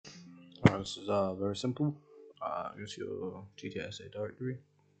This is very simple. Go to your GTSA directory,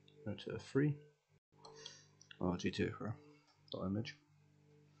 go to free, or GTA for image.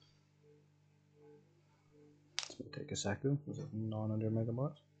 It's going to take a second, this is 900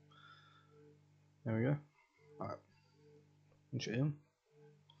 megabytes. There we go. Alright, once you're in,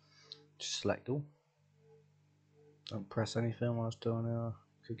 just select all. Don't press anything while it's doing it. You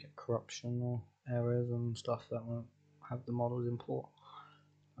could get corruption or errors and stuff that won't have the models import.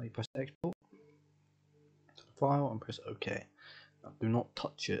 You press export to the file and press OK. Now, do not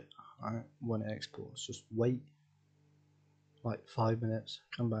touch it when it exports. Just wait like 5 minutes,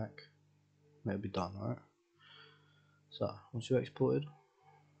 come back, and it'll be done. Alright. So once you've exported,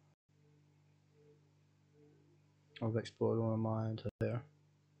 I've exported one of mine to there.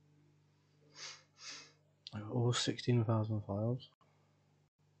 I've got all 16,000 files.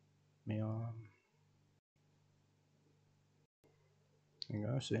 There you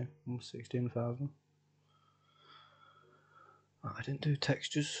go, see, all 16,000. I didn't do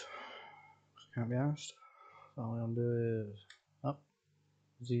textures, can't be asked. So all I'm doing is up,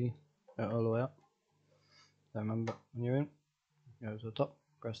 Z, all the way up. Then remember, when you're in, go to the top,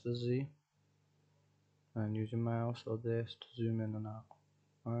 press the Z, and use your mouse or this to zoom in and out.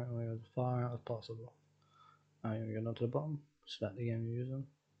 Alright, we go as far out as possible. Now you're going to go down to the bottom, select the game you're using.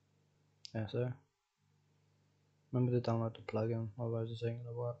 Yeah, so remember to download the plugin, otherwise this ain't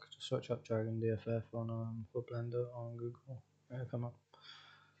going to work. Just search up DragonFF on for Blender on Google. It'll come up.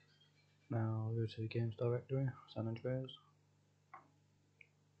 Now go to the games directory, San Andreas,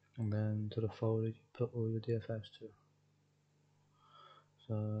 and then to the folder you put all your DFFs to.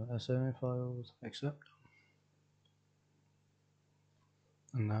 So SA files, accept.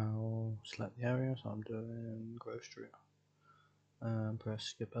 And now select the area, so I'm doing Grove Street. And press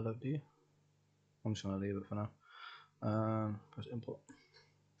skip LOD. I'm just going to leave it for now. Press import.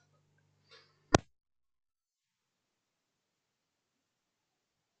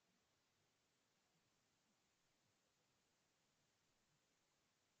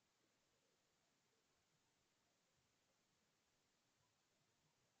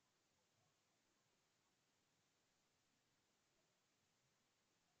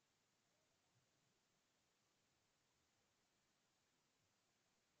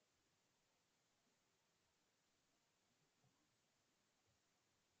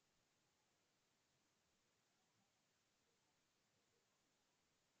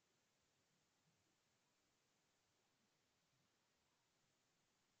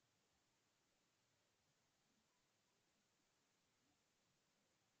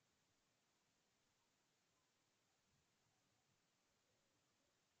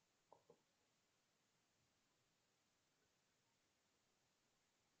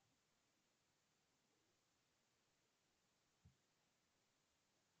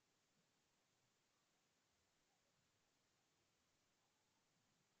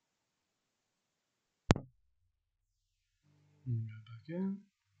 Go back in.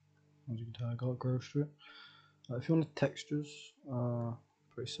 As you can tell, I got Grove Street. If you want the textures,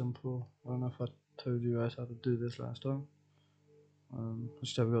 pretty simple. I don't know if I told you guys how to do this last time.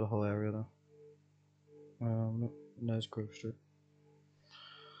 Just have got the whole area though. There's Grove Street.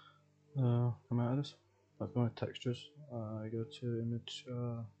 Come out of this. If you want textures, go to image,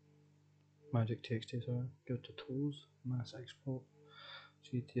 magic txt, sorry. Go to tools, mass export,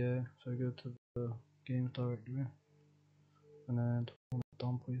 GTA. So go to the games directory, and then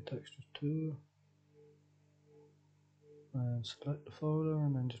dump all your textures to. And select the folder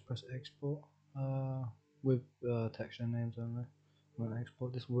and then just press export with texture names only. When I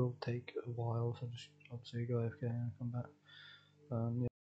export, this will take a while, so just obviously go AFK and come back. Yeah.